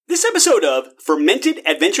This episode of Fermented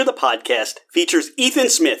Adventure the Podcast features Ethan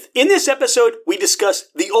Smith. In this episode, we discuss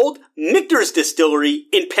the old Michter's Distillery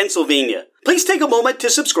in Pennsylvania. Please take a moment to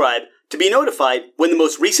subscribe to be notified when the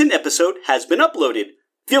most recent episode has been uploaded.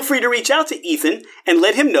 Feel free to reach out to Ethan and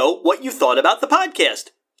let him know what you thought about the podcast.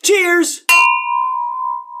 Cheers!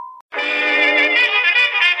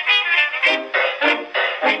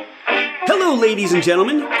 Hello, ladies and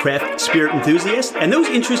gentlemen, craft spirit enthusiasts, and those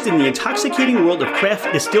interested in the intoxicating world of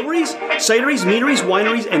craft distilleries, cideries, meaderies,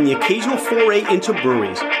 wineries, and the occasional foray into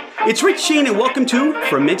breweries. It's Rich Shane, and welcome to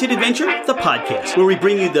Fermented Adventure, the podcast, where we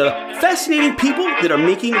bring you the fascinating people that are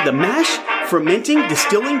making the mash, fermenting,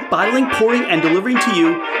 distilling, bottling, pouring, and delivering to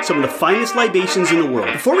you some of the finest libations in the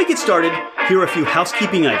world. Before we get started, here are a few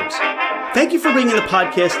housekeeping items. Thank you for bringing the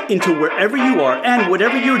podcast into wherever you are and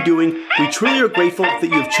whatever you're doing. We truly are grateful that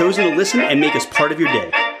you have chosen to listen and make us part of your day.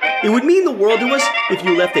 It would mean the world to us if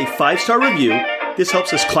you left a 5-star review. This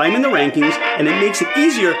helps us climb in the rankings, and it makes it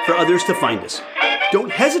easier for others to find us.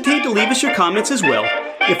 Don't hesitate to leave us your comments as well.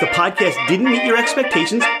 If the podcast didn't meet your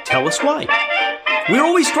expectations, tell us why. We're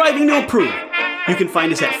always striving to improve. You can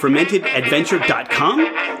find us at fermentedadventure.com.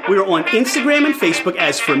 We are on Instagram and Facebook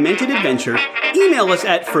as Fermented Adventure. Email us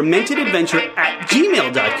at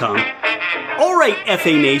fermentedadventure@gmail.com. All right,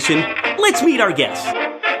 FA Nation, let's meet our guests.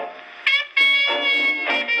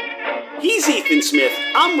 He's Ethan Smith,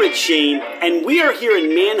 I'm Rich Shane, and we are here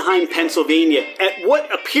in Manheim, Pennsylvania at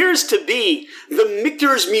what appears to be the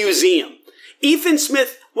Michter's Museum. Ethan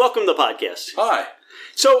Smith, welcome to the podcast. Hi.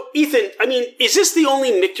 So, Ethan, is this the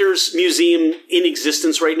only Michter's Museum in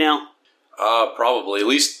existence right now? Probably, at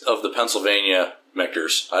least of the Pennsylvania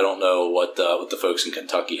Michter's. I don't know what the folks in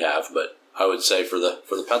Kentucky have, but I would say for the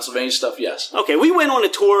Pennsylvania stuff, yes. Okay, we went on a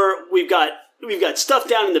tour. We've got stuff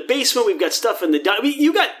down in the basement. We've got stuff in the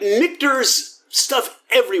you got Michter's stuff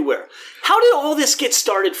everywhere. How did all this get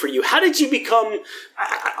started for you? How did you become?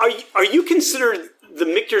 Are you considered the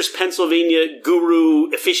Michter's Pennsylvania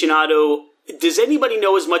guru aficionado? Does anybody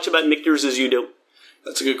know as much about Michter's as you do?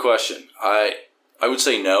 That's a good question. I would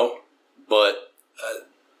say no, but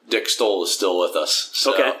Dick Stoll is still with us.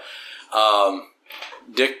 So, okay.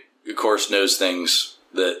 Dick, of course, knows things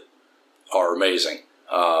that are amazing.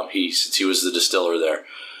 Since he was the distiller there.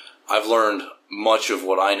 I've learned much of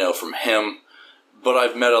what I know from him, but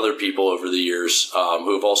I've met other people over the years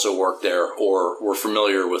who have also worked there or were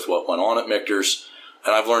familiar with what went on at Michter's.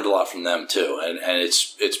 And I've learned a lot from them too. And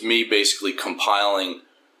it's me basically compiling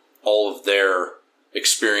all of their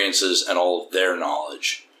experiences and all of their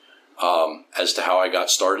knowledge as to how I got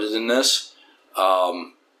started in this.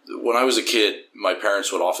 When I was a kid, my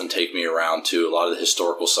parents would often take me around to a lot of the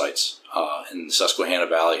historical sites in the Susquehanna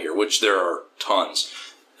Valley here, which there are tons.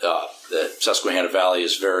 The Susquehanna Valley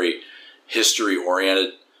is very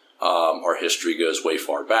history-oriented. Our history goes way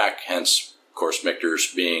far back, hence, of course, Michter's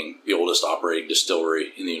being the oldest operating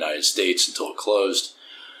distillery in the United States until it closed.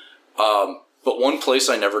 But one place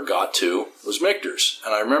I never got to was Michter's.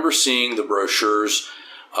 And I remember seeing the brochures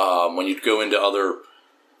when you'd go into other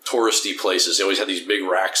touristy places. They always had these big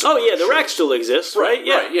racks. Oh, yeah, the rack still exists, right?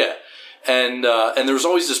 Yeah. Right, yeah. And there was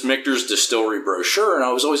always this Michter's distillery brochure, and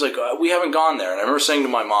I was always like, we haven't gone there. And I remember saying to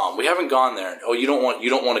my mom, we haven't gone there. And, you don't want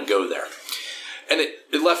to go there. And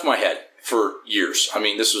it left my head for years.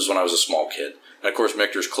 This was when I was a small kid. And of course,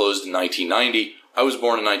 Michter's closed in 1990. I was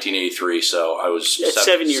born in 1983, so I was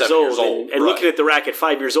 7 years old. And looking at the rack at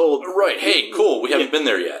 5 years old. Right. Hey, cool. We haven't been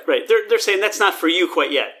there yet. Right. They're saying that's not for you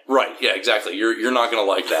quite yet. Right. Yeah, exactly. You're not going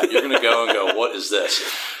to like that. You're going to go and go, what is this?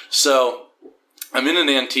 So I'm in an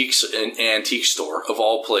antique store of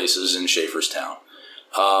all places in Schaefferstown.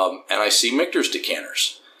 And I see Michter's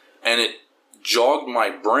decanters. And it jogged my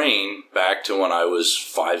brain back to when I was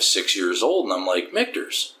 5-6 years old. And I'm like,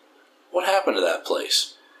 Michter's, what happened to that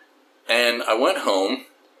place? And I went home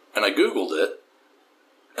and I Googled it.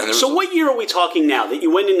 And so what year are we talking now that you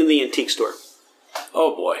went into the antique store?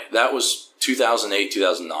 Oh boy, that was 2008,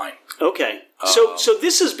 2009. Okay. So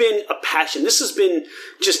this has been a passion. This has been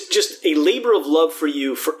just a labor of love for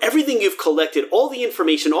you, for everything you've collected, all the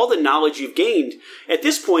information, all the knowledge you've gained. At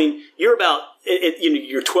this point, you're about,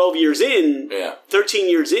 you're 12 years in, 13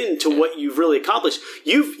 years into what you've really accomplished.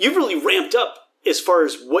 You've really ramped up as far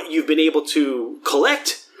as what you've been able to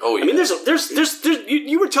collect. Oh, yeah. There's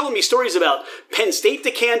you were telling me stories about Penn State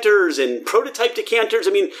decanters and prototype decanters.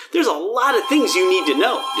 There's a lot of things you need to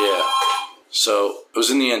know. Yeah. So I was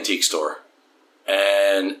in the antique store,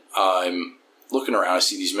 and I'm looking around. I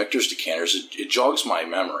see these Michter's decanters. It jogs my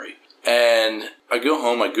memory. And I go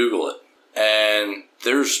home, I Google it, and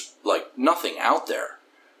there's nothing out there.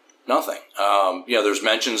 Nothing. There's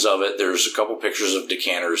mentions of it. There's a couple pictures of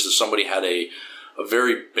decanters that somebody had a a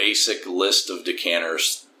very basic list of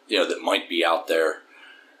decanters, that might be out there.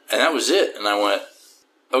 And that was it. And I went,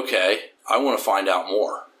 okay, I want to find out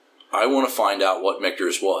more. I want to find out what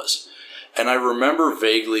Michter's was. And I remember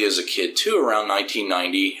vaguely as a kid, too, around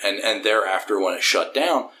 1990 and thereafter when it shut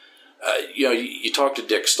down, you talked to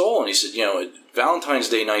Dick Stoll and he said, Valentine's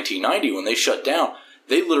Day 1990, when they shut down,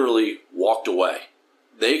 they literally walked away.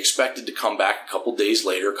 They expected to come back a couple days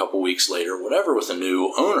later, a couple weeks later, whatever, with a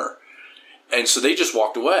new owner. And so they just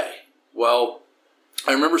walked away. Well,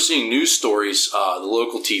 I remember seeing news stories, the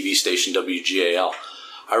local TV station WGAL.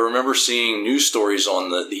 I remember seeing news stories on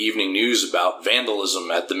the evening news about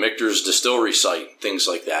vandalism at the Michter's distillery site, things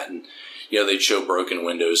like that. And, they'd show broken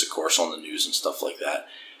windows, of course, on the news and stuff like that.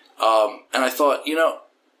 And I thought,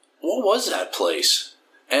 what was that place?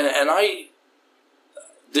 And I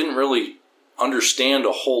didn't really understand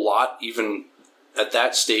a whole lot, even at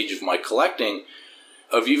that stage of my collecting,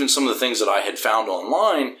 of even some of the things that I had found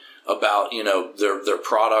online about, their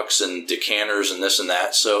products and decanters and this and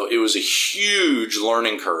that. So it was a huge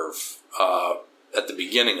learning curve at the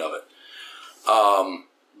beginning of it.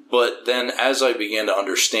 But then as I began to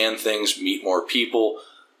understand things, meet more people,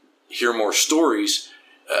 hear more stories,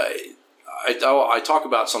 I talk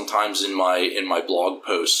about sometimes in my blog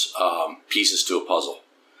posts pieces to a puzzle.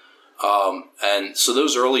 And so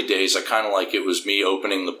those early days, I kind of like it was me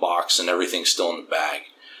opening the box and everything's still in the bag.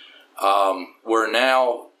 Where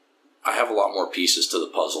now I have a lot more pieces to the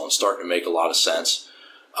puzzle and starting to make a lot of sense.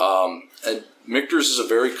 And Michter's is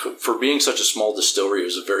for being such a small distillery, it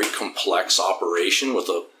was a very complex operation with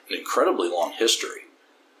an incredibly long history.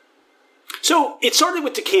 So it started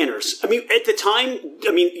with decanters. I mean, at the time,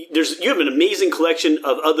 you have an amazing collection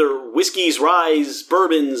of other whiskeys, ryes,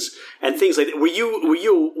 bourbons, and things like that. Were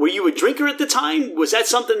you a drinker at the time? Was that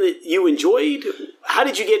something that you enjoyed? How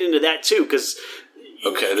did you get into that too? Because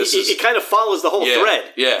it kind of follows the whole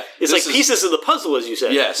thread. Yeah, it's like pieces of the puzzle, as you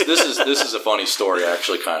said. Yes, this is a funny story,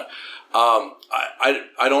 actually. Kind of.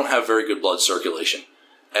 I don't have very good blood circulation,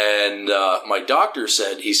 and my doctor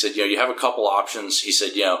said you have a couple options. He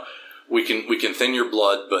said we can thin your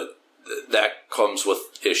blood, but that comes with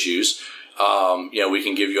issues. We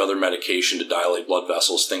can give you other medication to dilate blood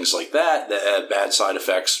vessels, things like that have bad side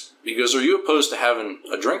effects. He goes, are you opposed to having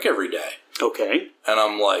a drink every day? Okay. And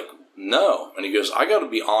I'm like, no. And he goes, I got to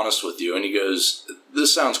be honest with you. And he goes,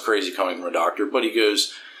 this sounds crazy coming from a doctor, but he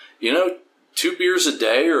goes, 2 beers a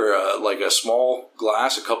day or like a small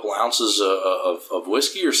glass, a couple ounces of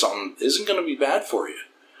whiskey or something isn't going to be bad for you.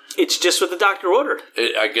 It's just what the doctor ordered.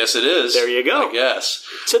 I guess it is. There you go. I guess.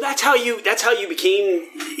 So that's how you became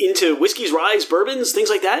into whiskeys, ryes, bourbons, things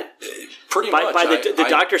like that? Pretty much. The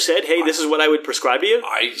doctor said, hey, this is what I would prescribe to you?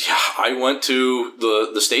 I went to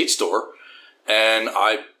the state store and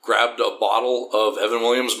I grabbed a bottle of Evan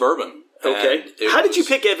Williams bourbon. Okay. How did you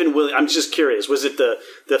pick Evan Williams? I'm just curious. Was it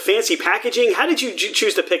the fancy packaging? How did you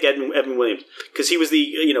choose to pick Evan Williams? Because he was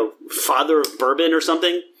the father of bourbon or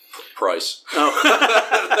something? Price. Oh.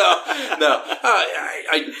 No.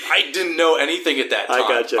 I didn't know anything at that time. I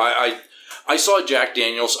gotcha. I saw Jack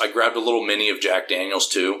Daniels. I grabbed a little mini of Jack Daniels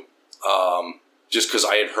too, just because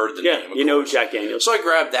I had heard the name. Yeah, you know Jack Daniels. So I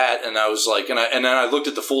grabbed that, and I was like, and then I looked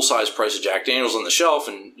at the full size price of Jack Daniels on the shelf,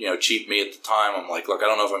 and cheap me at the time. I'm like, look, I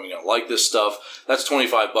don't know if I'm going to like this stuff. That's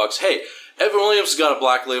 $25. Hey, Evan Williams has got a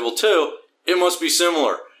black label too. It must be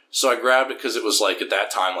similar. So I grabbed it because it was like at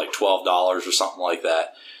that time like $12 or something like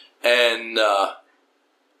that. And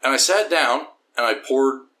I sat down and I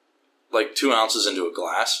poured like 2 ounces into a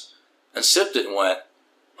glass and sipped it and went,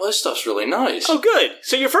 well, this stuff's really nice. Oh, good.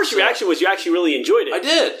 So your first reaction was you actually really enjoyed it. I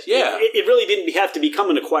did, yeah. It really didn't have to become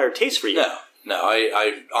an acquired taste for you. No.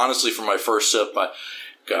 I honestly, for my first sip,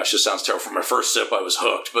 gosh, this sounds terrible. For my first sip, I was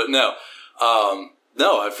hooked. But no.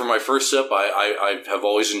 For my first sip, I have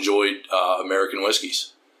always enjoyed American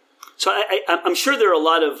whiskeys. So I'm sure there are a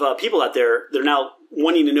lot of people out there that are now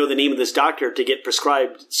wanting to know the name of this doctor to get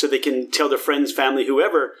prescribed so they can tell their friends, family,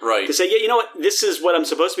 whoever, to say, yeah, you know what, this is what I'm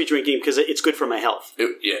supposed to be drinking because it's good for my health.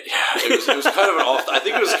 It was kind of I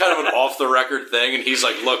think it was kind of an off the record thing, and he's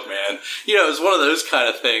like, look, man, it was one of those kind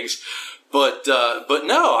of things. But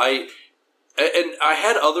no, I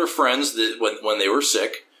had other friends that when they were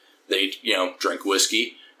sick, they drink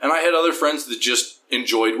whiskey, and I had other friends that just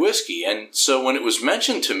enjoyed whiskey, and so when it was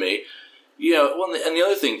mentioned to me. And the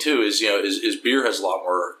other thing too is beer has a lot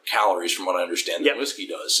more calories from what I understand than whiskey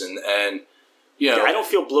does, and I don't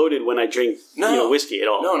feel bloated when I drink whiskey at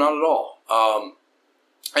all. No, not at all.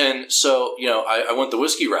 And so I went the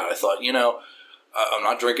whiskey route. I thought I'm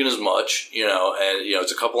not drinking as much, and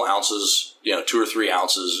it's a couple ounces, 2 or 3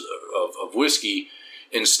 ounces of whiskey,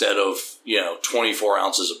 instead of 24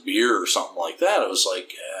 ounces of beer or something like that. I was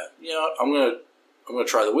like, I'm gonna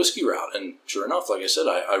try the whiskey route, and sure enough, like I said,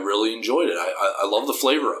 I really enjoyed it. I love the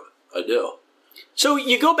flavor of it. I do. So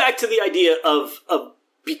you go back to the idea of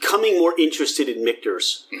becoming more interested in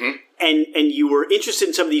Michter's, Mm-hmm. and you were interested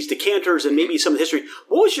in some of these decanters and maybe some of the history.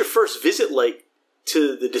 What was your first visit like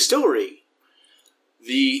to the distillery?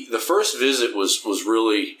 The first visit was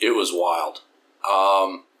really, it was wild.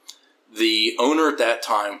 The owner at that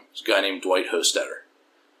time was a guy named Dwight Hostetter.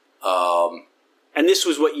 And this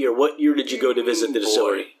was what year? What year did you go to visit the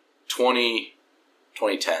distillery?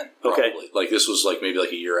 2010, probably. Okay. Like this was like maybe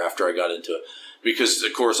like a year after I got into it, because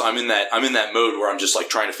of course I'm in that mode where I'm just like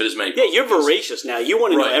trying to fit as many. Yeah, you're voracious now. You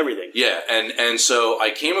want to know Right. everything. Yeah, and so I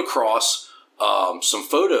came across some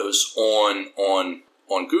photos on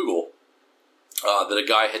Google that a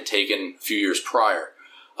guy had taken a few years prior.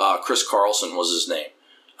 Chris Carlson was his name,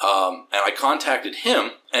 and I contacted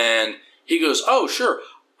him, and he goes, "Oh, sure,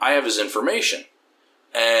 I have his information."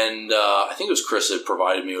 And I think it was Chris that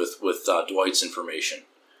provided me with Dwight's information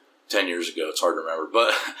 10 years ago. It's hard to remember,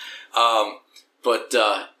 but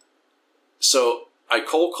so I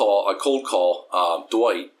cold call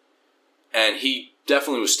Dwight, and he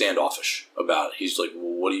definitely was standoffish about it. He's like,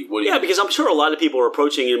 well, "What do you?" Yeah, because I'm sure a lot of people are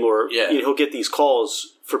approaching him, or Yeah. he'll get these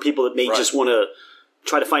calls for people that may Right. just want to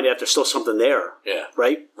try to find out if there's still something there. Yeah,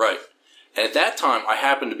 Right? right. And at that time, I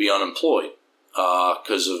happened to be unemployed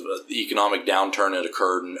because of the economic downturn that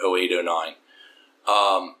occurred in 08, 09.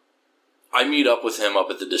 I meet up with him up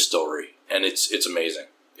at the distillery, and it's amazing.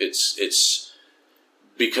 It's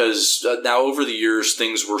because now over the years,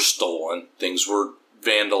 things were stolen, things were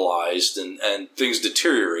vandalized, and things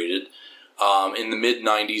deteriorated. In the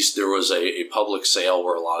mid-90s, there was a public sale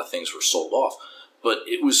where a lot of things were sold off, but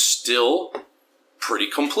it was still pretty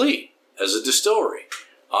complete as a distillery.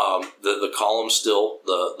 The column still,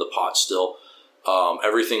 the pot still,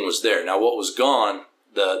 everything was there. Now, what was gone,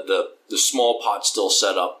 the small pot still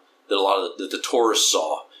set up that a lot of the tourists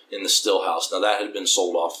saw in the still house. Now, that had been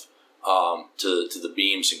sold off to the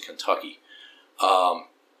Beams in Kentucky.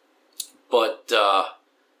 But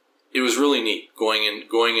it was really neat going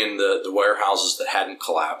in the warehouses that hadn't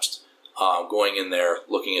collapsed, going in there,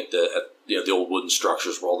 looking at the old wooden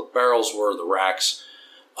structures where all the barrels were, the racks,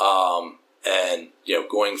 and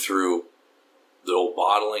going through the old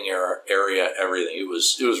bottling area, everything. It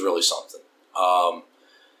was really something.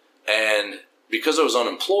 And because I was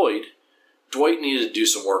unemployed, Dwight needed to do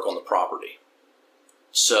some work on the property.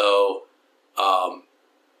 So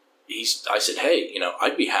I said, "Hey,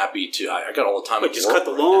 I'd be happy to. I got all the time. But just cut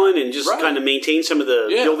the lawn and just Right. kind of maintain some of the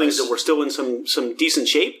buildings I said, that were still in some decent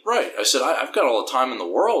shape." Right. I said, I've got all the time in the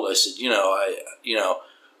world. I said,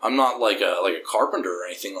 I'm not like a carpenter or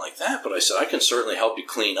anything like that, but I said, I can certainly help you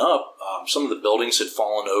clean up. Some of the buildings had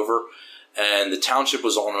fallen over, and the township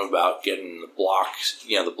was on about getting the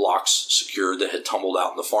blocks secured that had tumbled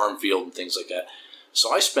out in the farm field and things like that.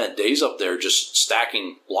 So I spent days up there just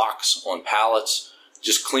stacking blocks on pallets,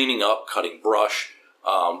 just cleaning up, cutting brush,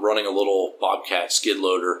 running a little Bobcat skid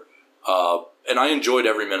loader, and I enjoyed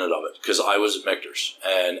every minute of it because I was at Michter's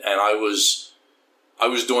and I was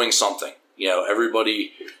doing something.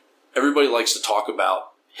 Everybody likes to talk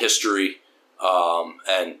about history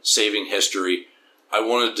and saving history. I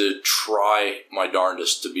wanted to try my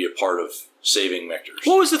darndest to be a part of saving Michter's.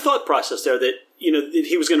 What was the thought process there that that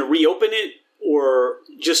he was going to reopen it or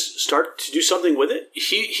just start to do something with it?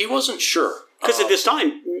 He wasn't sure. Because at this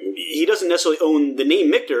time, he doesn't necessarily own the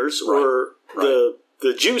name Michter's or the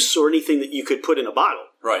juice or anything that you could put in a bottle.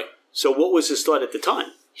 Right. So what was his thought at the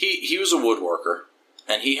time? He was a woodworker,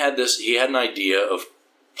 and he had an idea of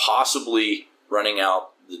possibly renting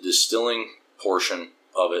out the distilling portion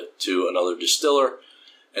of it to another distiller,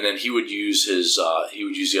 and then he would use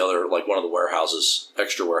the other, like one of the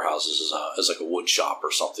extra warehouses as like a wood shop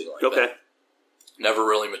or something like that. Okay. Never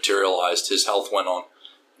Really materialized. His health went on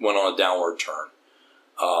a downward turn.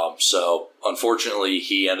 So unfortunately,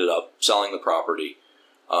 he ended up selling the property.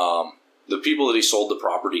 The people that he sold the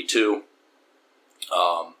property to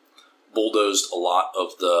bulldozed a lot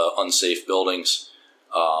of the unsafe buildings,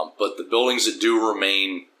 but the buildings that do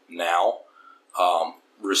remain now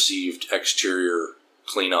received exterior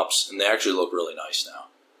cleanups, and they actually look really nice now.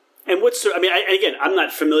 And I'm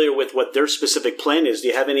not familiar with what their specific plan is. Do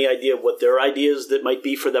you have any idea of what their ideas that might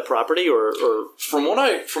be for that property, or? From what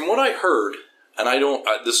I heard, and I don't.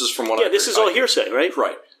 This is from what I heard. This is all hearsay, right?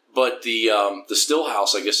 Right. But the still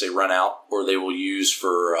house, I guess they rent out, or they will use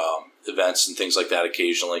for events and things like that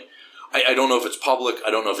occasionally. I don't know if it's public.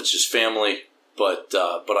 I don't know if it's just family. But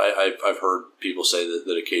I've heard people say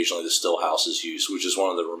that occasionally the still house is used, which is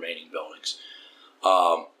one of the remaining buildings.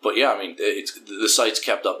 But yeah, I mean, the site's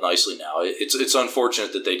kept up nicely now. It's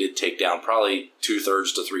unfortunate that they did take down probably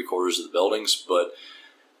 2/3 to 3/4 of the buildings, but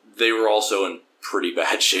they were also in pretty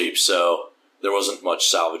bad shape, so there wasn't much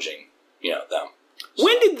salvaging, them. So.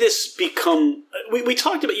 When did this become? We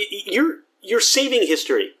talked about you're saving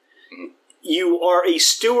history. Mm-hmm. You are a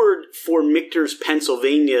steward for Michter's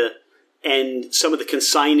Pennsylvania and some of the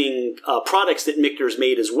consigning products that Michter's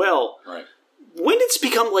made as well. Right. When did it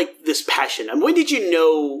become like this passion? I mean, when did you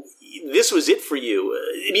know this was it for you?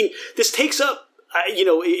 I mean, this takes up,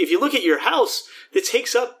 if you look at your house, it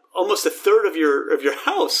takes up almost 1/3 of your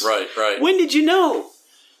house. Right. When did you know?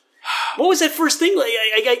 What was that first thing like?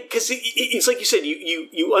 Because it's like you said, you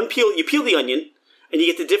peel the onion, and you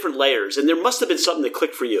get the different layers, and there must have been something that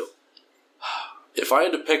clicked for you.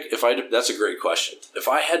 That's a great question. If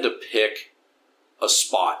I had to pick a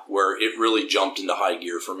spot where it really jumped into high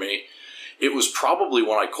gear for me, it was probably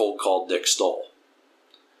when I cold called Dick Stoll.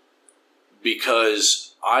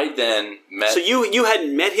 Because I then met... So you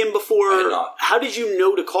hadn't met him before? I had not. How did you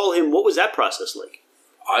know to call him? What was that process like?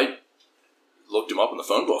 I looked him up in the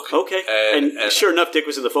phone book. Okay. And sure enough, Dick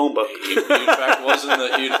was in the phone book. He in fact was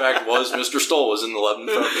Mr. Stoll was in the Lebanon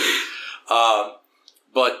phone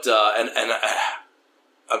book.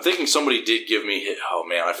 I'm thinking somebody did give me, oh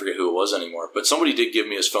man, I forget who it was anymore, but somebody did give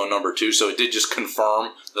me his phone number too, so it did just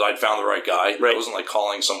confirm that I'd found the right guy. Right. It wasn't like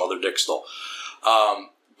calling some other Dick Stoll.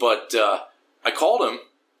 But I called him,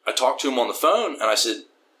 I talked to him on the phone, and I said,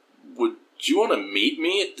 would you want to meet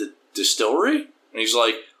me at the distillery? And he's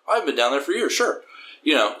like, I've been down there for years, sure.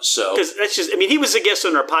 So... Because that's just, he was a guest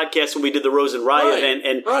on our podcast when we did the Rose and Rye event,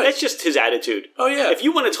 and that's just his attitude. Oh, yeah. If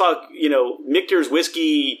you want to talk, Michter's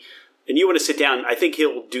whiskey... and you want to sit down, I think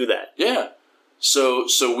he'll do that. Yeah. So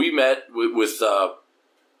we met with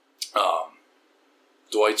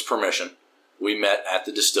Dwight's permission. We met at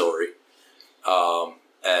the distillery.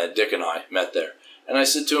 And Dick and I met there. And I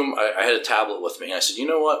said to him, I had a tablet with me. And I said, you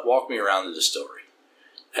know what? Walk me around the distillery.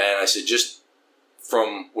 And I said, just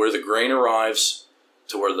from where the grain arrives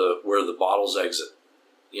to where the bottles exit,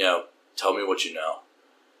 tell me what you know.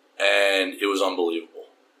 And it was unbelievable.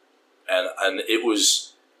 And it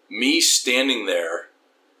was... me standing there,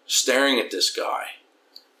 staring at this guy,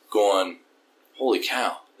 going, holy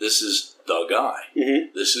cow, this is the guy.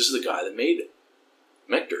 Mm-hmm. This is the guy that made it.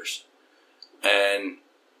 Michter's. And,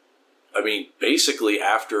 basically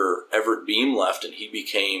after Everett Beam left and he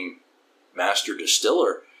became master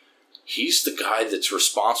distiller, he's the guy that's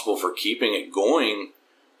responsible for keeping it going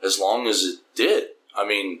as long as it did.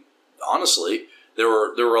 Honestly, there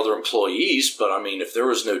were other employees, but if there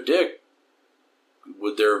was no Dick,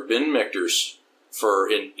 would there have been Michter's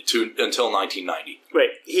until 1990?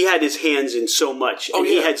 Right. He had his hands in so much, and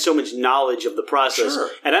he had so much knowledge of the process. Sure.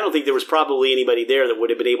 And I don't think there was probably anybody there that would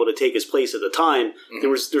have been able to take his place at the time. Mm-hmm.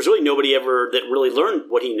 There's really nobody ever that really learned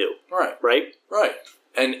what he knew. Right. Right. Right.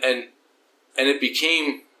 And it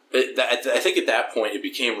became. I think at that point it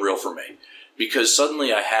became real for me because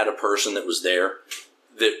suddenly I had a person that was there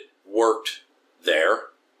that worked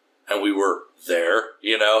there, and we were there,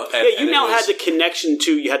 And, you now had the connection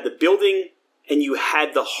to, you had the building and you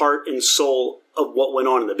had the heart and soul of what went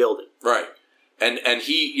on in the building. Right. And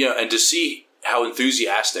he, and to see how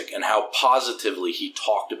enthusiastic and how positively he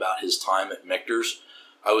talked about his time at Michter's,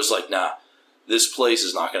 I was like, nah, this place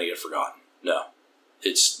is not going to get forgotten. No.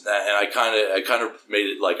 And I kind of made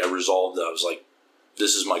it like I resolved that I was like,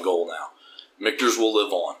 this is my goal now. Michter's will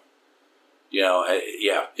live on.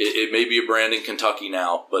 It may be a brand in Kentucky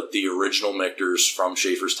now, but the original Michter's from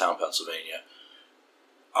Schaeferstown, Pennsylvania,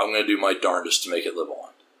 I'm going to do my darndest to make it live on.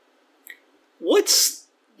 What's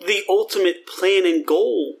the ultimate plan and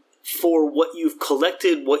goal for what you've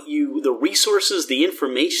collected, the resources, the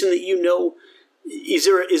information that you know? Is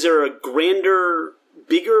there a grander,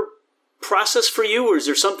 bigger process for you, or is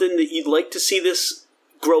there something that you'd like to see this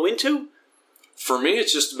grow into? For me,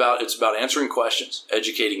 it's about answering questions,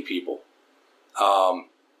 educating people.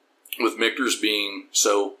 With Michter's being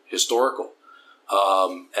so historical,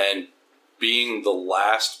 and being the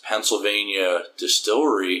last Pennsylvania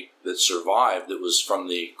distillery that survived that was from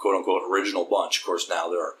the quote-unquote original bunch. Of course, now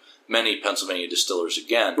there are many Pennsylvania distillers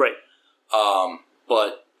again. Right.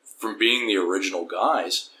 But from being the original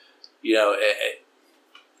guys, for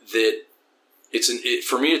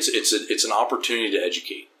me, it's an opportunity to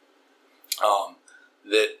educate.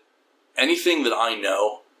 That anything that I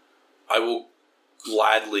know, I will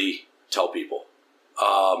gladly tell people.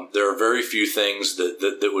 There are very few things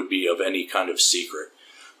that would be of any kind of secret.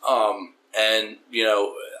 And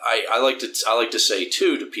I like to say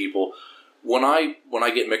too to people when I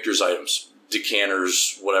get Michter's items,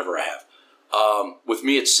 decanters, whatever I have, with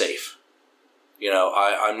me it's safe.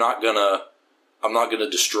 I'm not gonna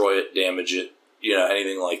destroy it, damage it,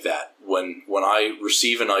 anything like that. When I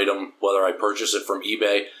receive an item, whether I purchase it from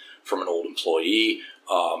eBay, from an old employee,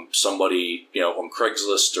 somebody, on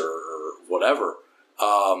Craigslist or whatever,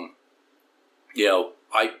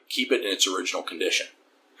 I keep it in its original condition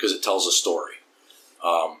because it tells a story.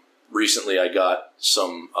 Recently, I got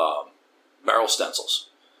some barrel stencils,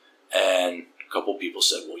 and a couple people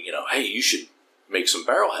said, "Well, hey, you should make some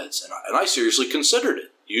barrel heads," and I seriously considered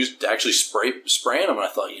it. Used actually spraying them, and I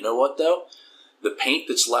thought, you know what though, the paint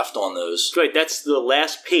that's left on those, right? That's the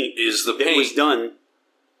last paint that was done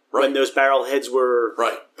when those barrel heads were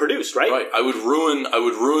produced, right? Right. I would ruin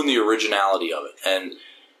the originality of it, and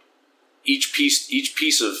each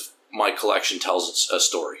piece of my collection tells a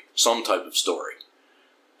story, some type of story,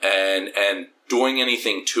 and doing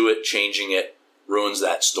anything to it, changing it, ruins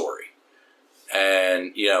that story,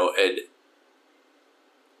 and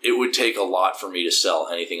it would take a lot for me to sell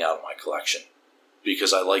anything out of my collection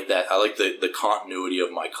because I like that. I like the continuity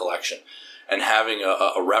of my collection and having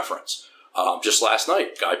a reference. Just last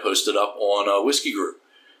night, guy posted up on Whiskey Group,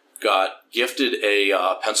 got gifted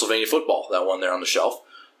a Pennsylvania football, that one there on the shelf.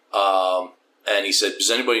 And he said, does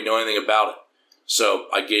anybody know anything about it? So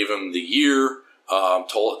I gave him the year,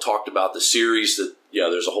 talked about the series that,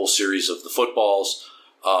 there's a whole series of the footballs,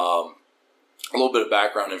 a little bit of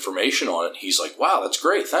background information on it. He's like, wow, that's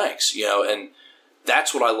great. Thanks. And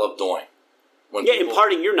that's what I love doing.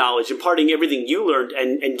 Imparting your knowledge, imparting everything you learned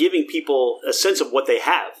and giving people a sense of what they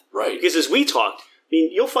have. Right. Because as we talked,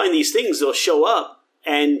 you'll find these things, they'll show up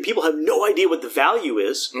and people have no idea what the value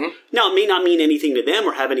is. Mm-hmm. Now, it may not mean anything to them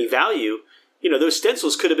or have any value. Those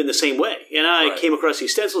stencils could have been the same way. And I came across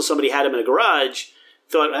these stencils, somebody had them in a garage,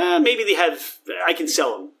 thought, maybe I can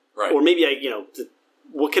sell them. Right. Or maybe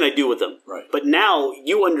what can I do with them? Right. But now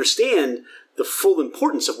you understand the full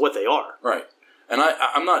importance of what they are. Right. And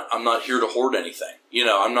I'm not here to hoard anything.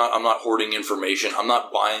 I'm not hoarding information. I'm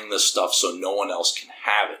not buying this stuff so no one else can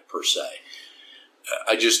have it per se.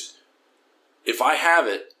 If I have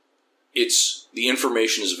it, the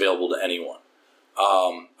information is available to anyone.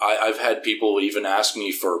 I've had people even ask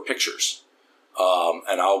me for pictures,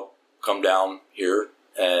 and I'll come down here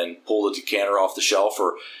and pull the decanter off the shelf,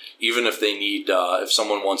 or even if they need, if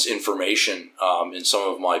someone wants information in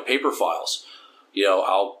some of my paper files,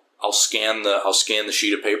 I'll scan the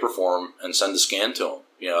sheet of paper for them and send the scan to them.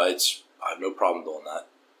 I have no problem doing that.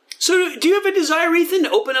 So do you have a desire, Ethan,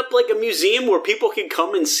 to open up like a museum where people can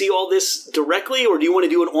come and see all this directly, or do you want to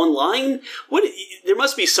do it online? There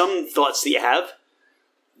must be some thoughts that you have.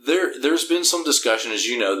 There's been some discussion, as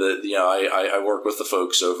you know, that I work with the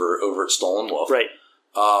folks over at Stolen Wolf, right?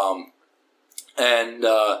 And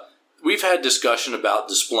we've had discussion about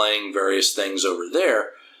displaying various things over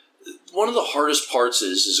there. One of the hardest parts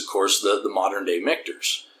is of course the modern day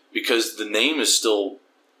Michters, because the name is still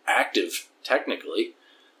active technically.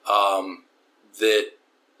 That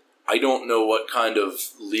I don't know what kind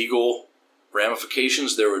of legal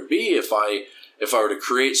ramifications there would be if I were to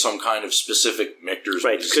create some kind of specific Michters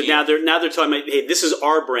right. museum. Because now they're talking about, hey, this is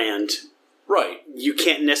our brand. Right. You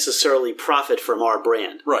can't necessarily profit from our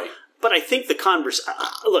brand. Right. But I think the converse.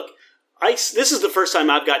 Look, this is the first time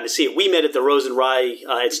I've gotten to see it. We met at the Rose and Rye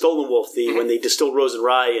at Stolen Wolf when they distilled Rose and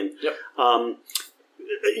Rye, and yep.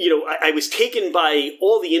 I was taken by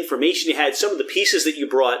all the information you had, some of the pieces that you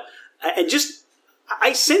brought, and just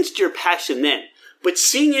I sensed your passion then. But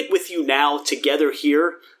seeing it with you now together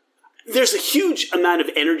here, there's a huge amount of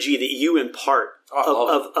energy that you impart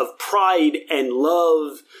of pride and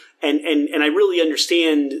love, and I really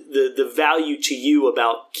understand the value to you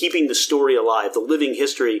about keeping the story alive, the living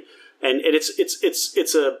history, and it's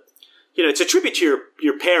a tribute to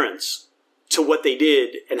your parents, to what they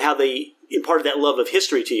did and how they imparted that love of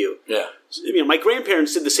history to you. Yeah. My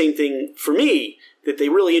grandparents did the same thing for me, that they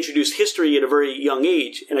really introduced history at a very young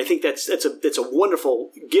age, and I think that's a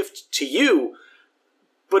wonderful gift to you.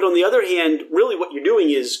 But on the other hand, really what you're doing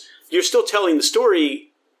is you're still telling the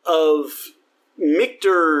story of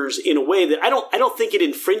Michters in a way that I don't think it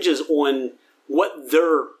infringes on what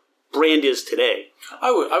their brand is today.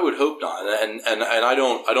 I would hope not, and I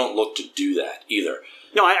don't look to do that either.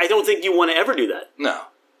 No, I don't think you want to ever do that. No,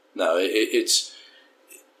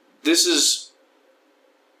 this is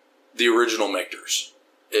the original Michters.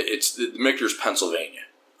 It's the Michters, Pennsylvania,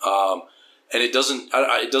 and it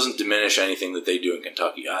doesn't diminish anything that they do in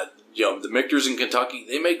Kentucky. The Michters in Kentucky,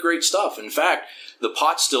 they make great stuff. In fact, the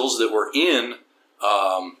pot stills that were in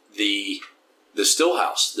the still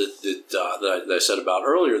house that I said about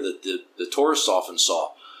earlier, that the tourists often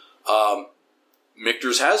saw,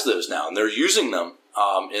 Michters has those now, and they're using them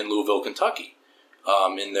in Louisville, Kentucky,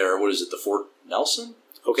 in their, what is it, the Fort Nelson.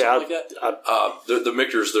 Okay, Something like that. The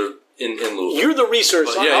Michters, they're in Louisville. You're the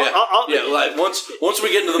researcher. Like once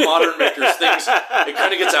we get into the modern Michters, things it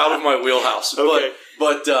kind of gets out of my wheelhouse. Okay.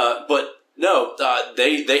 But no,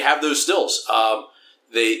 they have those stills.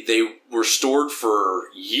 They were stored for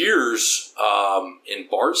years in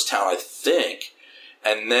Bardstown, I think,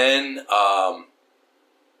 and then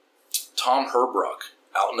Tom Herbruck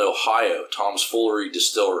out in Ohio, Tom's Foolery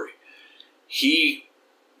Distillery, he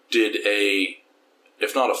did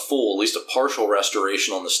if not a full, at least a partial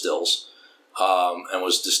restoration on the stills, and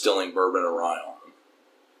was distilling bourbon and rye on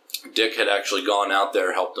them. Dick had actually gone out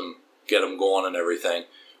there, helped him get them going and everything,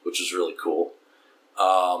 which was really cool.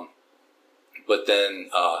 But then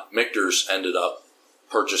Michter's ended up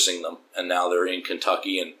purchasing them, and now they're in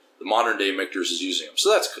Kentucky, and the modern day Michter's is using them. So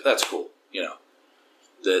that's cool,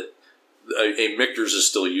 that a Michter's is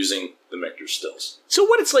still using the Michter's stills. So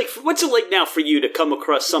what's it like now for you to come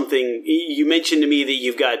across something? You mentioned to me that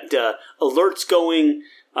you've got alerts going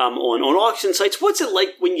on auction sites. What's it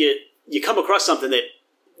like when you come across something that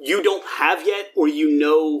you don't have yet, or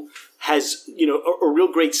has a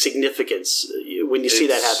real great significance when you see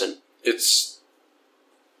that happen? It's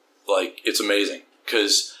amazing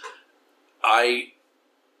because I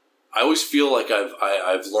always feel like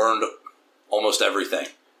I've learned almost everything,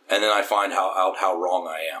 and then I find out how wrong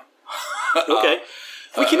I am. Okay,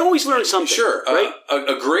 we can always learn something. Sure, right?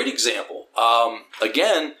 A great example.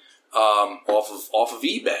 Again, off of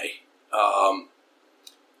eBay,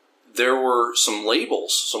 there were some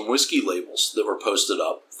whiskey labels that were posted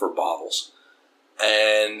up for bottles,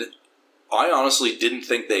 and I honestly didn't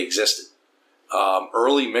think they existed.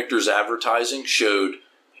 Early Michter's advertising showed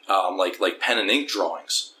like pen and ink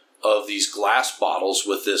drawings of these glass bottles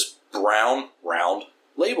with this brown round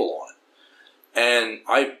label on it, and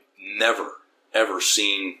I've never ever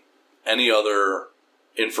seen any other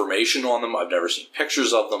information on them. I've never seen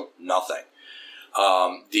pictures of them. Nothing.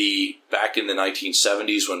 Back in the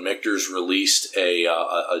 1970s when Michter's released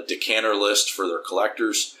a decanter list for their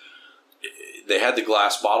collectors, they had the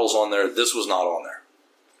glass bottles on there. This was not on there.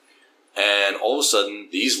 And all of a sudden,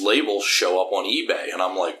 these labels show up on eBay, and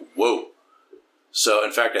I'm like, whoa. So,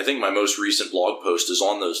 in fact, I think my most recent blog post is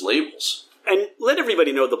on those labels. And let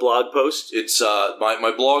everybody know the blog post. It's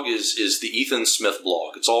my blog is the Ethan Smith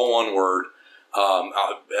blog. It's all one word.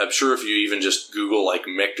 I'm sure if you even just Google like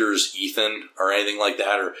Michter's Ethan or anything like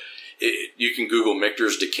that, or you can Google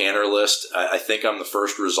Michter's decanter list. I think I'm the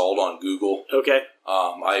first result on Google. Okay.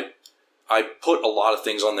 I put a lot of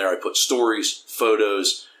things on there. I put stories,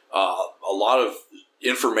 photos, a lot of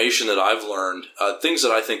information that I've learned, things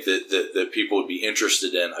that I think that people would be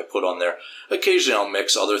interested in. I put on there. Occasionally, I'll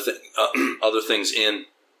mix other things in.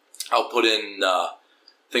 I'll put in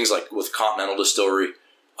things like with Continental Distillery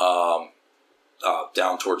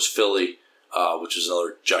down towards Philly, which is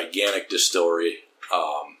another gigantic distillery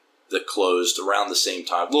that closed around the same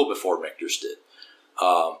time, a little before Michter's did.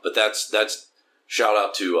 But that's shout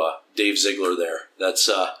out to Dave Ziegler there.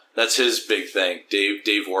 That's his big thing.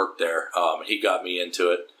 Dave worked there. He got me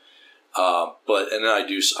into it. And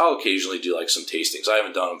then I'll occasionally do like some tastings. I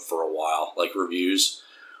haven't done them for a while, like reviews.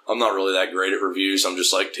 I'm not really that great at reviews. I'm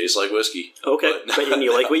just like, tastes like whiskey. Okay. But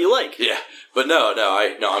you like what you like. Yeah. But no,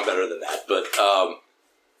 I'm better than that.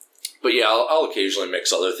 But yeah, I'll occasionally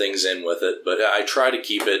mix other things in with it. But I try to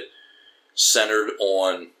keep it centered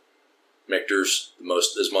on Michter's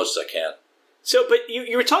as much as I can. So, but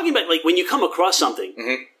you were talking about like when you come across something,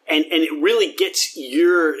 mm-hmm. and it really gets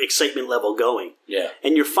your excitement level going. Yeah.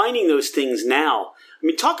 And you're finding those things now. I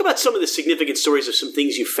mean, talk about some of the significant stories of some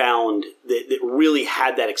things you found that really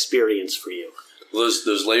had that experience for you.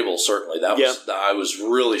 Those labels, certainly. I was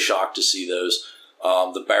really shocked to see those.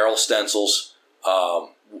 The barrel stencils,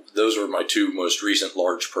 those were my two most recent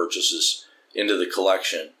large purchases into the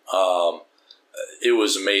collection. It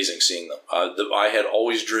was amazing seeing them. I had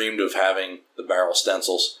always dreamed of having the barrel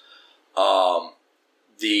stencils. My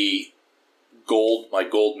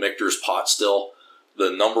gold Michter's pot still, the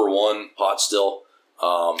 #1 pot still.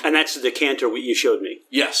 And that's the decanter you showed me.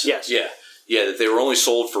 Yes. Yeah. That they were only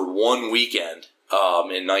sold for one weekend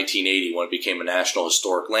in 1980 when it became a National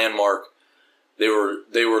Historic Landmark. They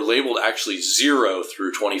were labeled actually 0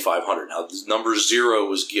 through 2500. Now, the number 0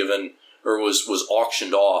 was given or was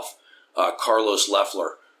auctioned off. Carlos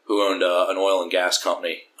Leffler, who owned an oil and gas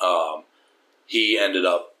company, he ended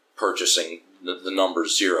up purchasing the number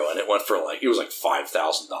 0, and it went for it was like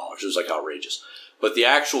 $5,000. It was like outrageous. But the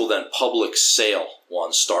actual then public sale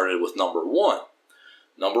one started with #1.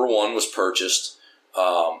 #1 was purchased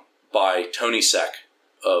by Tony Seck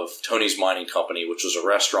of Tony's Mining Company, which was a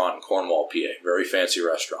restaurant in Cornwall, PA, very fancy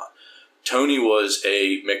restaurant. Tony was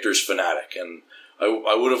a Michter's fanatic, and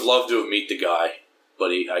I would have loved to have met the guy,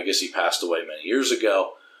 but I guess he passed away many years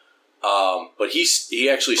ago. But he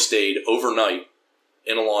actually stayed overnight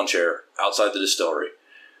in a lawn chair outside the distillery,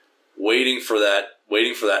 waiting for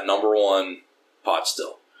that number one pot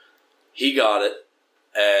still. He got it,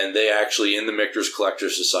 and they actually, in the Michter's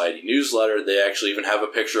Collectors Society newsletter, they actually even have a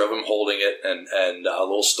picture of him holding it and a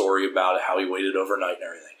little story about it, how he waited overnight and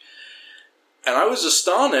everything. And I was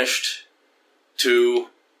astonished to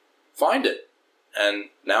find it. And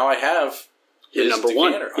now I have his number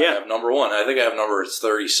decanter. one. Yeah. I have number one. I think I have number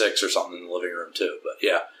 36 or something in the living room too. But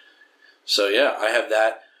yeah. So yeah, I have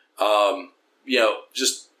that.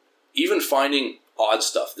 Just even finding odd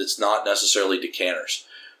stuff that's not necessarily decanters.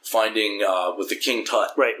 Finding with the King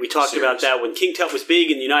Tut. Right. We talked series. about that when King Tut was big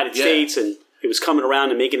in the United States and it was coming around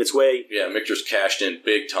and making its way. Yeah, Michter's cashed in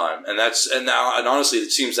big time. And honestly,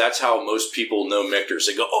 it seems that's how most people know Michter's.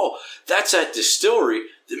 They go, oh, that's that distillery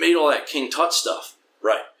that made all that King Tut stuff.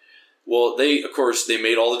 Right. Well, they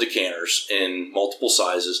made all the decanters in multiple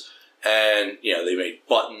sizes. And, they made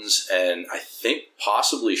buttons and I think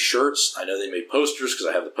possibly shirts. I know they made posters because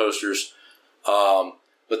I have the posters.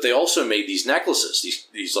 But they also made these necklaces,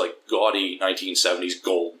 these like gaudy 1970s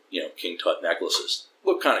gold, King Tut necklaces.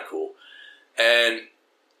 Look kind of cool. And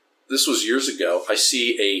this was years ago. I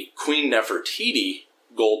see a Queen Nefertiti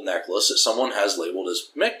gold necklace that someone has labeled as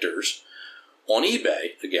Michter's on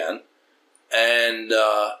eBay again. And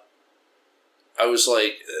I was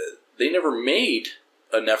like, they never made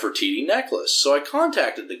a Nefertiti necklace. So I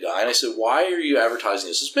contacted the guy and I said, why are you advertising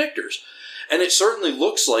this as Michter's? And it certainly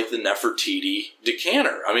looks like the Nefertiti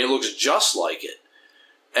decanter. I mean, it looks just like it.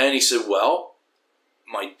 And he said, well,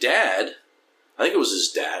 my dad, I think it was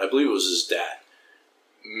his dad, I believe it was his dad,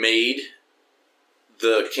 made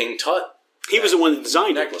the King Tut. He was the one that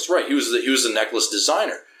designed necklace. Right, he was the necklace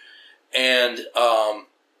designer. And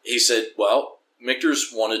he said, well,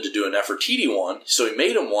 Michter's wanted to do a Nefertiti one, so he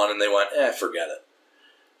made him one, and they went, forget it.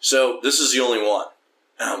 So this is the only one.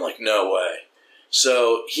 And I'm like, no way.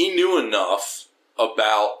 So he knew enough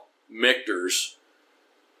about Michter's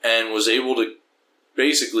and was able to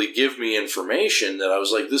basically give me information that I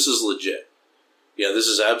was like, this is legit. Yeah, this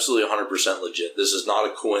is absolutely 100% legit. This is not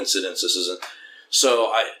a coincidence. This isn't.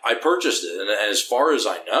 So I purchased it, and as far as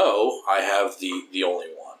I know, I have the only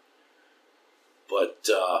one. But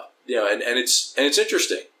and it's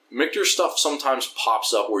interesting. Michter's stuff sometimes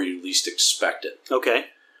pops up where you least expect it. Okay.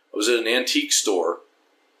 I was at an antique store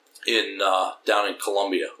in down in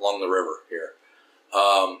Columbia along the river here,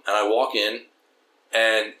 and I walk in,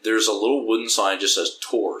 and there's a little wooden sign that just says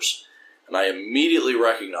Tours, and I immediately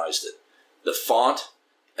recognized it. The font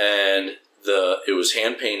and it was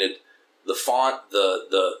hand painted. The font,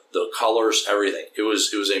 the colors, everything. It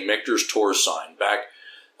was a Michter's Tours sign. Back,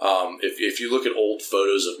 if you look at old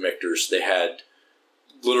photos of Michter's, they had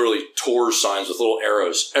literally Tours signs with little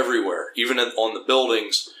arrows everywhere, even on the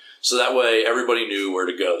buildings. So that way, everybody knew where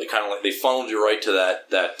to go. They funneled you right to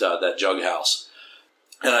that jug house,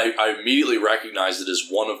 and I immediately recognized it as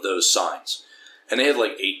one of those signs. And they had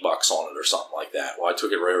like $8 on it or something like that. Well, I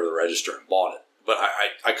took it right over the register and bought it. But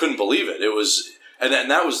I couldn't believe it. It was, and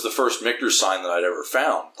that was the first Michter's sign that I'd ever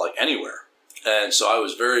found, like anywhere. And so I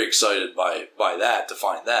was very excited by that, to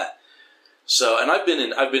find that. So, and I've been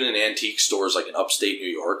in antique stores like in upstate New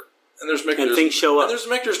York, and there's Michter's, and things show up. And there's a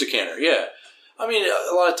Michter's decanter, yeah. I mean,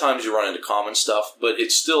 a lot of times you run into common stuff, but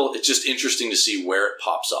it's just interesting to see where it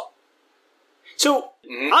pops up. So,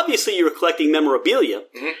 obviously you were collecting memorabilia,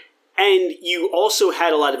 and you also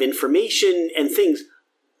had a lot of information and things.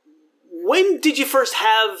 When did you first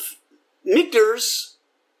have Michter's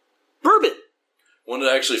bourbon? When did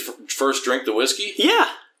I actually first drink the whiskey? Yeah.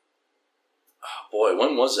 Oh, boy,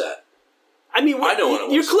 when was that? I mean, I know when it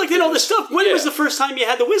was. You're collecting all this stuff. When was the first time you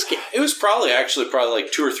had the whiskey? It was probably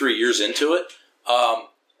like 2 or 3 years into it.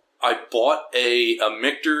 I bought a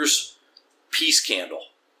Michter's peace candle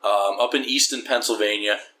up in Easton,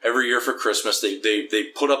 Pennsylvania. Every year for Christmas, they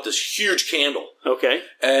put up this huge candle. Okay.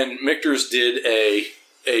 And Michter's did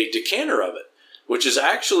a decanter of it, which is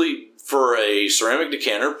actually, for a ceramic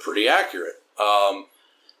decanter, pretty accurate. And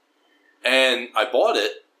I bought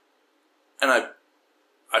it, and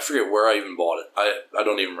I forget where I even bought it. I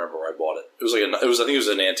don't even remember where I bought it. I think it was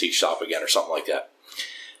an antique shop again or something like that.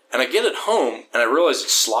 And I get it home, and I realize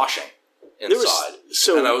it's sloshing inside.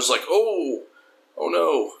 And I was like, oh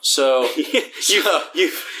no. So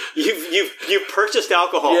you've purchased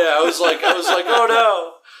alcohol. Yeah, I was like, oh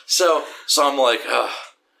no. So I'm like,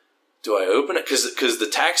 do I open it? Because the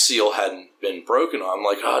tax seal hadn't been broken. I'm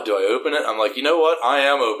like, do I open it? I'm like, you know what? I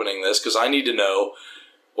am opening this because I need to know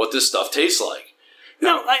what this stuff tastes like.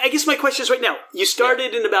 Now, I guess my question is right now. You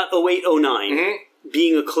started in about 08, 09,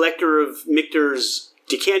 being a collector of Michter's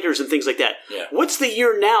decanters and things like that. Yeah. What's the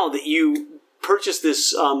year now that you purchased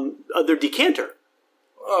this other decanter?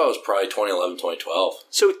 Oh, it was probably 2011, 2012.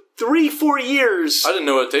 So 3-4 years. I didn't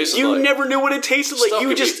know what it tasted like. You never knew what it tasted like. Stuff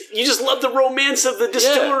You just love the romance of the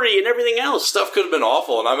distillery and everything else. Stuff could have been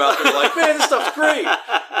awful, and I'm out there like, man, this stuff's great.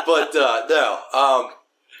 But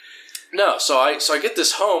no. So I get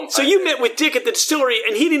this home. So you met with Dick at the distillery,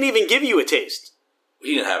 and he didn't even give you a taste.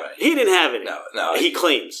 He didn't have any. He didn't have any. No. He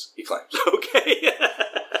claims. He claims. Okay.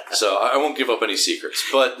 So I won't give up any secrets.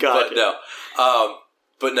 But Gotcha. no.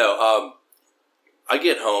 I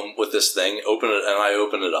get home with this thing, I open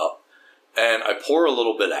it up, and I pour a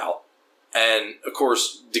little bit out. And, of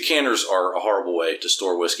course, decanters are a horrible way to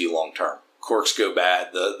store whiskey long term. Corks go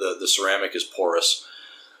bad. The ceramic is porous.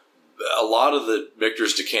 A lot of the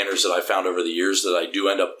Michter's decanters that I found over the years that I do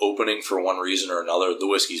end up opening for one reason or another, the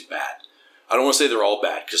whiskey's bad. I don't want to say they're all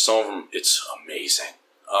bad, because some of them, it's amazing.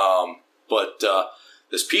 But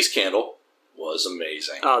this Peace Candle was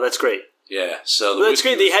amazing. Oh, that's great. Yeah, so that's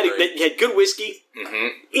great. They had good whiskey.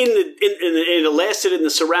 It lasted in the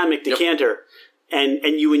ceramic decanter,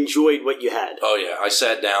 and you enjoyed what you had. Oh yeah, I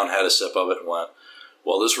sat down, had a sip of it, and went,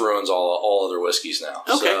 "Well, this ruins all other whiskeys now."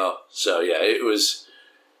 Okay. So yeah, it was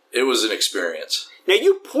an experience. Now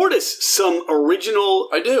you poured us some original.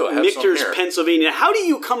 I do. I have Michter's some here. Pennsylvania. How do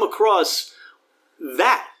you come across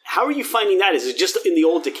that? How are you finding that? Is it just in the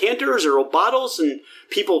old decanters or old bottles and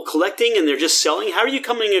people collecting and they're just selling? How are you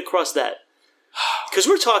coming across that? Because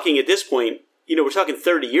we're talking at this point, we're talking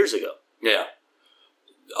 30 years ago. Yeah.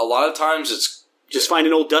 A lot of times it's just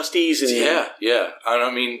finding old Dusties and yeah. And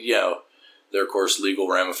I mean, there are of course legal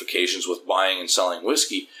ramifications with buying and selling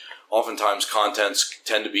whiskey. Oftentimes contents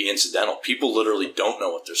tend to be incidental. People literally don't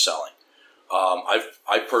know what they're selling.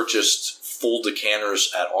 I purchased full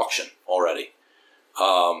decanters at auction already.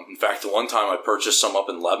 In fact, the one time I purchased some up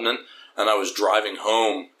in Lebanon, and I was driving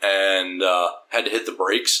home and had to hit the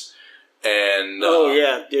brakes, and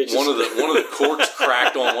one of the corks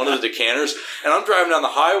cracked on one of the decanters, and I'm driving down the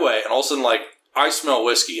highway, and all of a sudden, like, I smell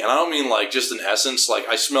whiskey, and I don't mean like just an essence, like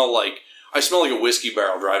I smell like a whiskey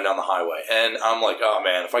barrel driving down the highway, and I'm like, oh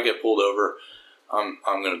man, if I get pulled over, I'm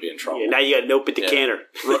going to be in trouble. Yeah, now you got an open decanter.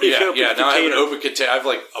 Now I have an open container. I have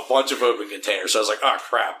like a bunch of open containers, so I was like, oh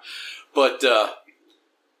crap,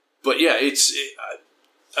 But yeah,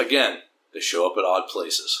 again, they show up at odd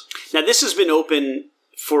places. Now, this has been open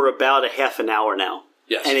for about a half an hour now.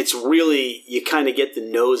 Yes. And it's really, you kind of get the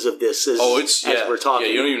nose of this as we're talking.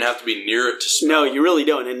 Yeah, you don't even have to be near it to smell. No, you really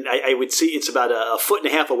don't. And I would see it's about a foot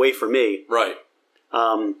and a half away from me. Right.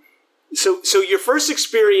 So your first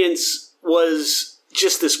experience was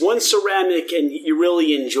just this one ceramic and you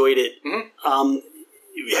really enjoyed it. Mm-hmm.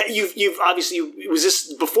 You've obviously, was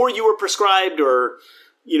this before you were prescribed or...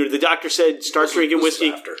 the doctor said start drinking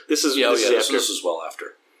whiskey. This is after. This is well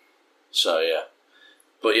after. So yeah,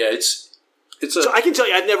 but yeah, it's So I can tell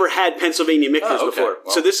you, I've never had Pennsylvania Michter's before.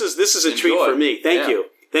 Well, so this is a treat for me. Thank you.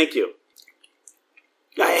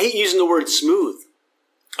 I hate using the word smooth.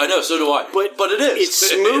 I know, so do I. But it is. It's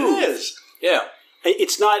smooth. It is. Yeah.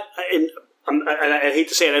 It's not. And I hate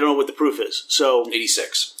to say it. I don't know what the proof is. So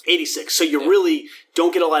 86. So you really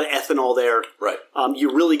don't get a lot of ethanol there. Right.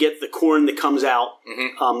 You really get the corn that comes out.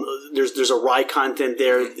 Mm-hmm. There's a rye content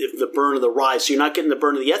there, the burn of the rye. So you're not getting the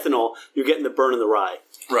burn of the ethanol. You're getting the burn of the rye.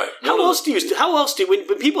 Right. How else do when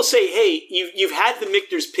people say, "Hey, you've had the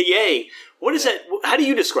Michter's PA"? What is that? How do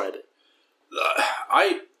you describe it?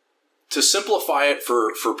 To simplify it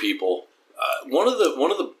for people, one of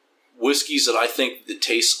the whiskeys that I think that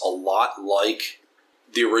tastes a lot like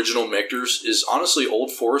the original Michter's is honestly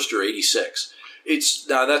Old Forester 86.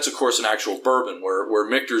 That's of course an actual bourbon where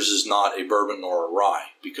Michter's is not a bourbon nor a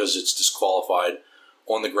rye because it's disqualified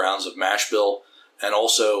on the grounds of mash bill, and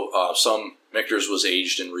also some Michter's was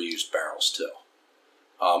aged in reused barrels too.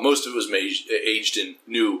 Most of it was aged in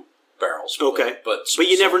new barrels. Okay, but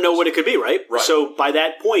you never know what it could be, right? Right. So by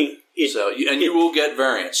that point, you will get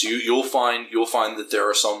variants. You'll find that there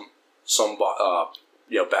are some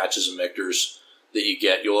batches of Michter's that you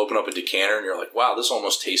get. You'll open up a decanter and you're like, wow, this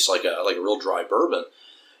almost tastes like a real dry bourbon.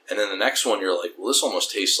 And then the next one you're like, well, this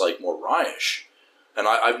almost tastes like more rye-ish. And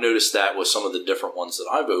I've noticed that with some of the different ones that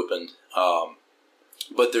I've opened.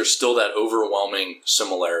 But there's still that overwhelming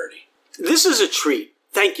similarity. This is a treat.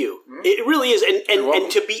 Thank you. Mm-hmm. It really is.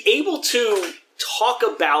 And to be able to talk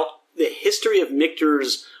about the history of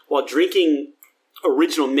Michter's while drinking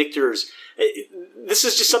original Michter's, this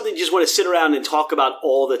is just something you just want to sit around and talk about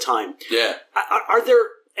all the time. Yeah. Are there,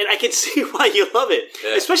 and I can see why you love it,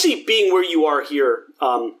 especially being where you are here.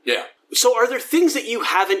 So are there things that you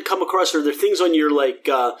haven't come across? Are there things on your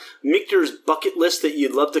Michter's bucket list that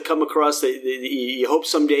you'd love to come across that you hope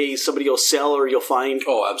someday somebody will sell or you'll find?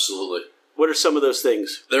 Oh, absolutely. What are some of those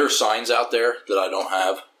things? There are signs out there that I don't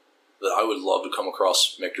have that I would love to come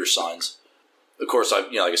across. Michter's signs. Of course,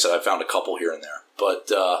 like I said, I found a couple here and there,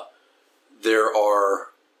 but there are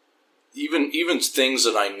even things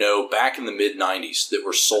that I know back in the mid '90s that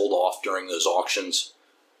were sold off during those auctions.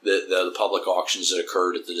 The public auctions that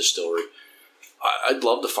occurred at the distillery. I'd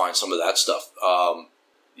love to find some of that stuff,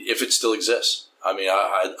 if it still exists. I mean,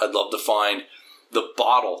 I'd love to find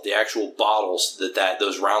the actual bottles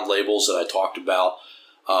those round labels that I talked about,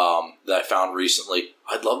 that I found recently.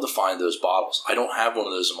 I'd love to find those bottles. I don't have one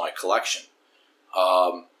of those in my collection.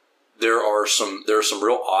 There are some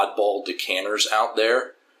real oddball decanters out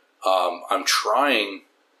there. I'm trying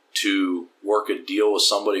to work a deal with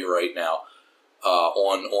somebody right now.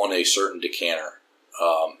 On a certain decanter.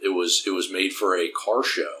 It was made for a car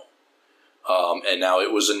show. And now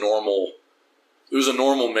it was a normal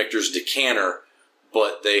Michter's decanter,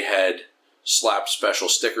 but they had slapped special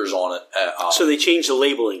stickers on it. So they changed the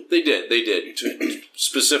labeling. They did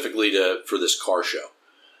specifically for this car show.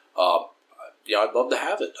 I'd love to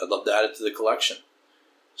have it. I'd love to add it to the collection.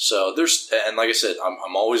 So and like I said,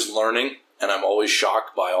 I'm always learning, and I'm always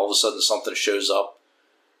shocked by all of a sudden something shows up.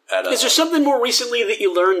 Is there something more recently that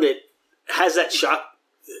you learned that has that shock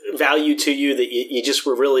value to you that you just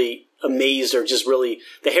were really amazed, or just really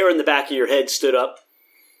the hair in the back of your head stood up?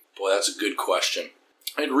 Boy, that's a good question.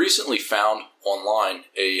 I had recently found online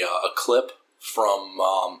a clip from,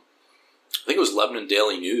 I think it was Lebanon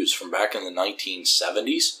Daily News from back in the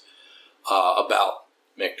 1970s about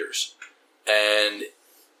Michter's. And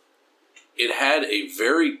it had a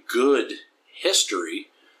very good history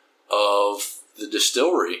of the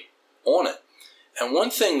distillery on it. And one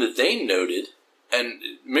thing that they noted, and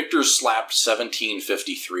Michter's slapped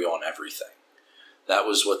 1753 on everything. That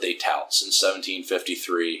was what they tout since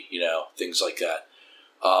 1753, things like that.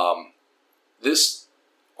 This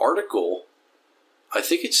article, I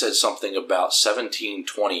think it said something about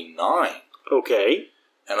 1729. Okay.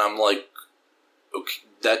 And I'm like, okay,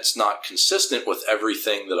 that's not consistent with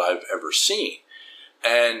everything that I've ever seen.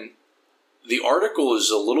 And the article is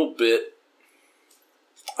a little bit,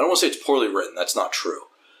 I don't want to say it's poorly written. That's not true,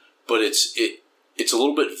 but it's a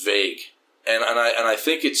little bit vague, and I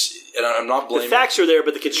think and I'm not blaming the facts are there,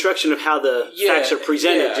 but the construction of how the facts are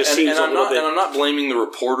presented just seems a little bit. And I'm not blaming the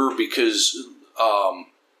reporter because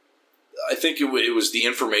I think it was the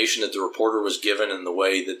information that the reporter was given and the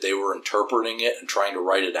way that they were interpreting it and trying to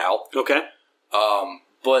write it out. Okay.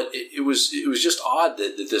 But it was just odd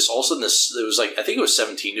that this all of a sudden it was like, I think it was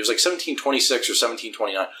 1726 or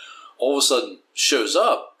 1729. All of a sudden shows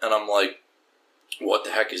up, and I'm like, what the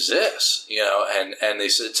heck is this? And they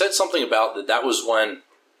said, it said something about that was when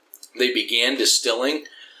they began distilling,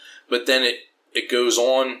 but then it goes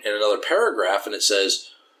on in another paragraph, and it says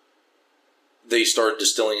they started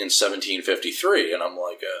distilling in 1753, and I'm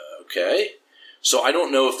like, okay. So I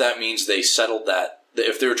don't know if that means they settled that.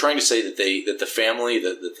 If they were trying to say that the family,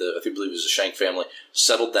 I believe it was the Schenck family,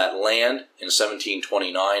 settled that land in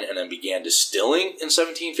 1729 and then began distilling in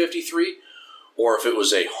 1753, or if it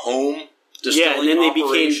was a home distilling and then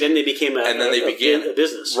operation, they became a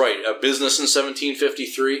business, right? A business in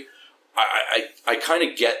 1753. I kind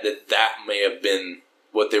of get that may have been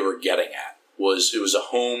what they were getting at. It was a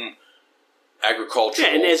home agricultural.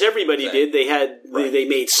 Yeah, and as everybody did, they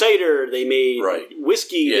made cider, they made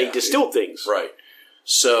whiskey, they distilled things, right.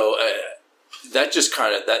 So that just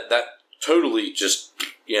kind of that totally just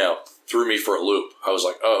threw me for a loop. I was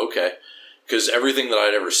like, oh, okay, because everything that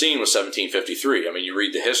I'd ever seen was 1753. I mean, you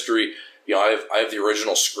read the history. I have the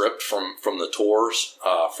original script from the tours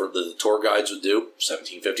for the tour guides would do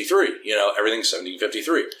 1753. Everything's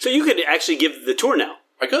 1753. So you could actually give the tour now.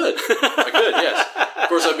 I could, yes. Of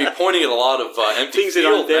course, I'd be pointing at a lot of empty things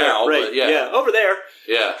field that now, right. But yeah, over there.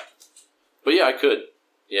 Yeah, but yeah, I could.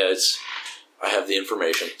 Yeah, I have the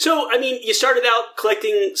information. So, I mean, you started out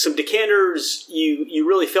collecting some decanters. You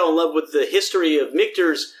really fell in love with the history of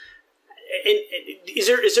Michter's. And is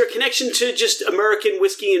there a connection to just American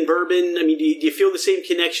whiskey and bourbon? I mean, do you feel the same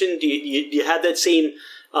connection? Do you have that same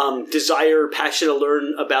desire, passion to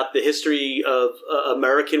learn about the history of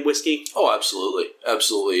American whiskey? Oh, absolutely,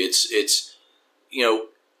 absolutely. It's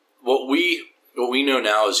what we know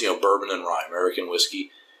now is bourbon and rye, American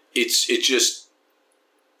whiskey. It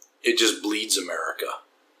just bleeds America.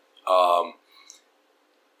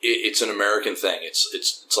 It's an American thing.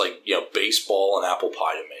 It's like baseball and apple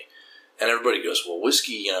pie to me. And everybody goes, well,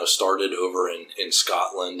 whiskey, started over in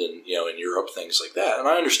Scotland and in Europe, things like that. And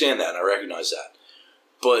I understand that and I recognize that.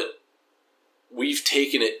 But we've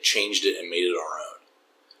taken it, changed it, and made it our own.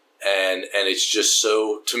 And it's just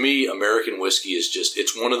so, to me, American whiskey is just,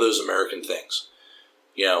 it's one of those American things.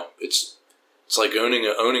 You know, it's like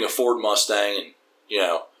owning a Ford Mustang and, you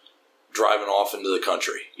know, driving off into the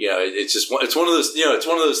country. You know, it's one of those, you know, it's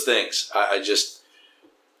one of those things.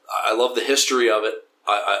 I love the history of it.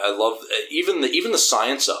 I love even the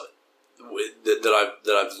science of it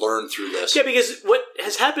that I've learned through this. Yeah, because what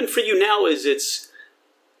has happened for you now is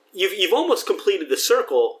you've almost completed the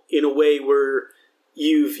circle in a way where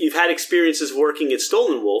you've had experiences working at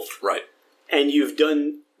Stolen Wolf, right? And you've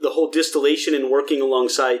done the whole distillation and working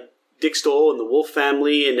alongside Dick Stoll and the Wolf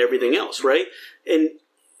family and everything else, right? And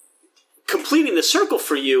completing the circle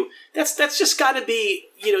for you, that's just got to be,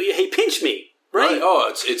 you know, hey, pinch me, right?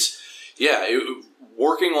 Oh,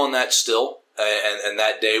 working on that still, and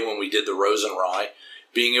that day when we did the Rose and Rye,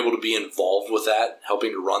 being able to be involved with that,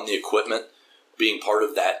 helping to run the equipment, being part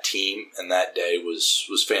of that team, and that day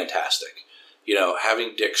was fantastic. You know,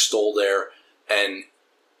 having Dick Stoll there and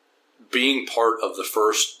being part of the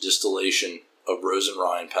first distillation of Rose and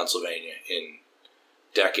Rye in Pennsylvania in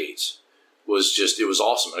decades was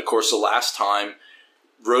awesome. And of course, the last time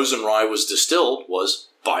Rose and Rye was distilled was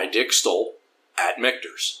by Dick Stoll at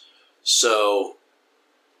Michter's. So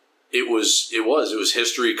it was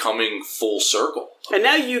history coming full circle. And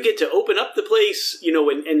now you get to open up the place, you know,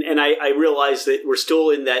 and I realize that we're still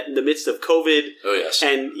in the midst of COVID. Oh yes.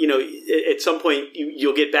 And you know, at some point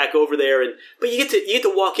you'll get back over there, but you get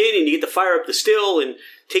to walk in and you get to fire up the still and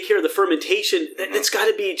take care of the fermentation. Mm-hmm. That's got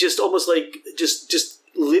to be just almost like just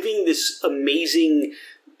living this amazing,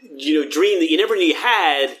 you know, dream that you never knew you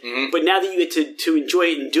had, mm-hmm. but now that you get to enjoy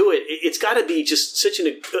it and do it, it's got to be just such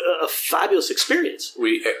a fabulous experience.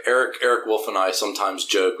 Eric Wolf and I sometimes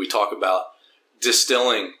joke. We talk about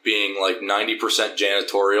distilling being like 90%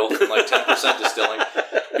 janitorial, like 10% distilling,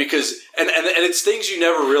 because and it's things you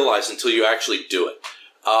never realize until you actually do it.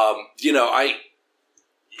 You know,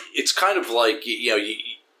 it's kind of like, you know,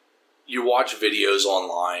 you watch videos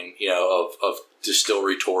online, you know, of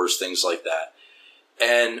distillery tours, things like that.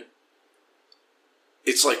 And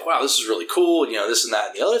it's like, wow, this is really cool, you know, this and that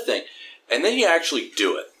and the other thing. And then you actually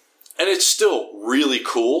do it. And it's still really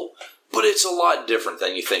cool, but it's a lot different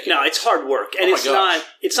than you think. No, it's hard work. And it's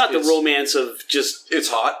not the romance of just... It's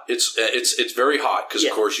hot. It's very hot because,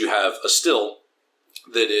 of course, you have a still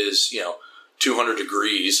that is, you know, 200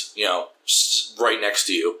 degrees, you know, right next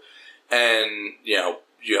to you. And, you know,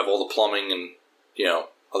 you have all the plumbing and, you know,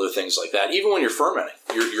 other things like that. Even when you're fermenting,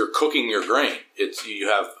 you're cooking your grain. You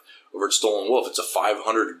have over at Stolen Wolf, it's a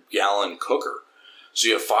 500-gallon cooker, so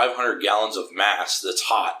you have 500 gallons of mass that's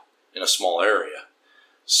hot in a small area.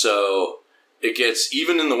 So it gets,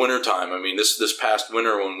 even in the wintertime. I mean, this past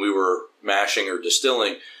winter when we were mashing or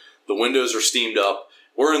distilling, the windows are steamed up.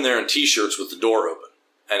 We're in there in t-shirts with the door open,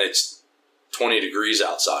 and it's 20 degrees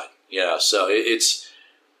outside. Yeah, so it's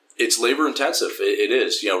labor intensive. It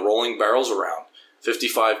is, you know, rolling barrels around.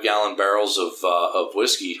 55-gallon barrels of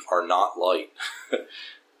whiskey are not light.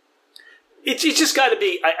 It's just got to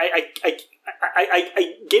be.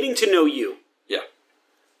 I getting to know you. Yeah.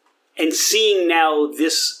 And seeing now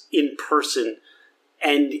this in person,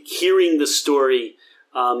 and hearing the story,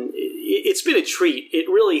 it's been a treat. It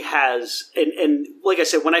really has. And like I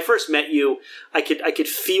said, when I first met you, I could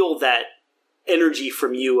feel that energy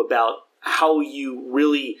from you about how you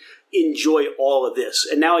really enjoy all of this,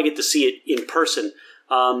 and now I get to see it in person.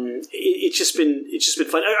 It's just been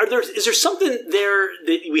fun. Is there something there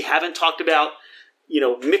that we haven't talked about? You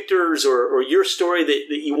know, Michter's or your story that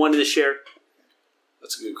you wanted to share?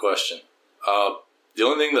 That's a good question. The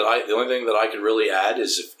only thing that I could really add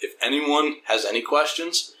is if anyone has any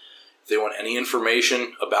questions, if they want any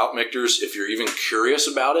information about Michter's, if you're even curious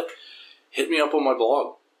about it, hit me up on my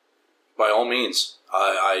blog. By all means.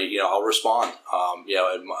 I'll respond.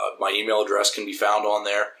 My email address can be found on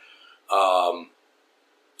there.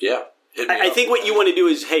 Hit me I up. think what you want to do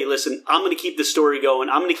is, hey, listen, I'm going to keep the story going.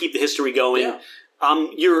 I'm going to keep the history going. Yeah.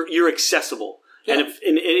 You're accessible. Yeah. And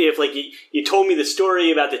if like you told me the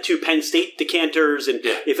story about the 2 Penn State decanters, and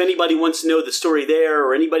if anybody wants to know the story there,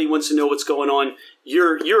 or anybody wants to know what's going on,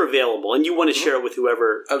 you're available, and you want to share it with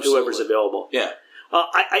whoever's available. Yeah.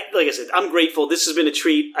 Like I said, I'm grateful. This has been a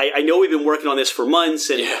treat. I know we've been working on this for months,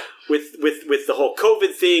 and with the whole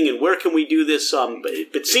COVID thing, and where can we do this?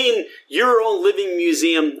 But seeing your own living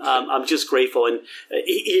museum, I'm just grateful. And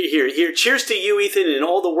here, cheers to you, Ethan, and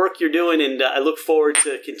all the work you're doing. And I look forward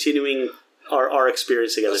to continuing our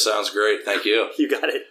experience together. That sounds great. Thank you. You got it.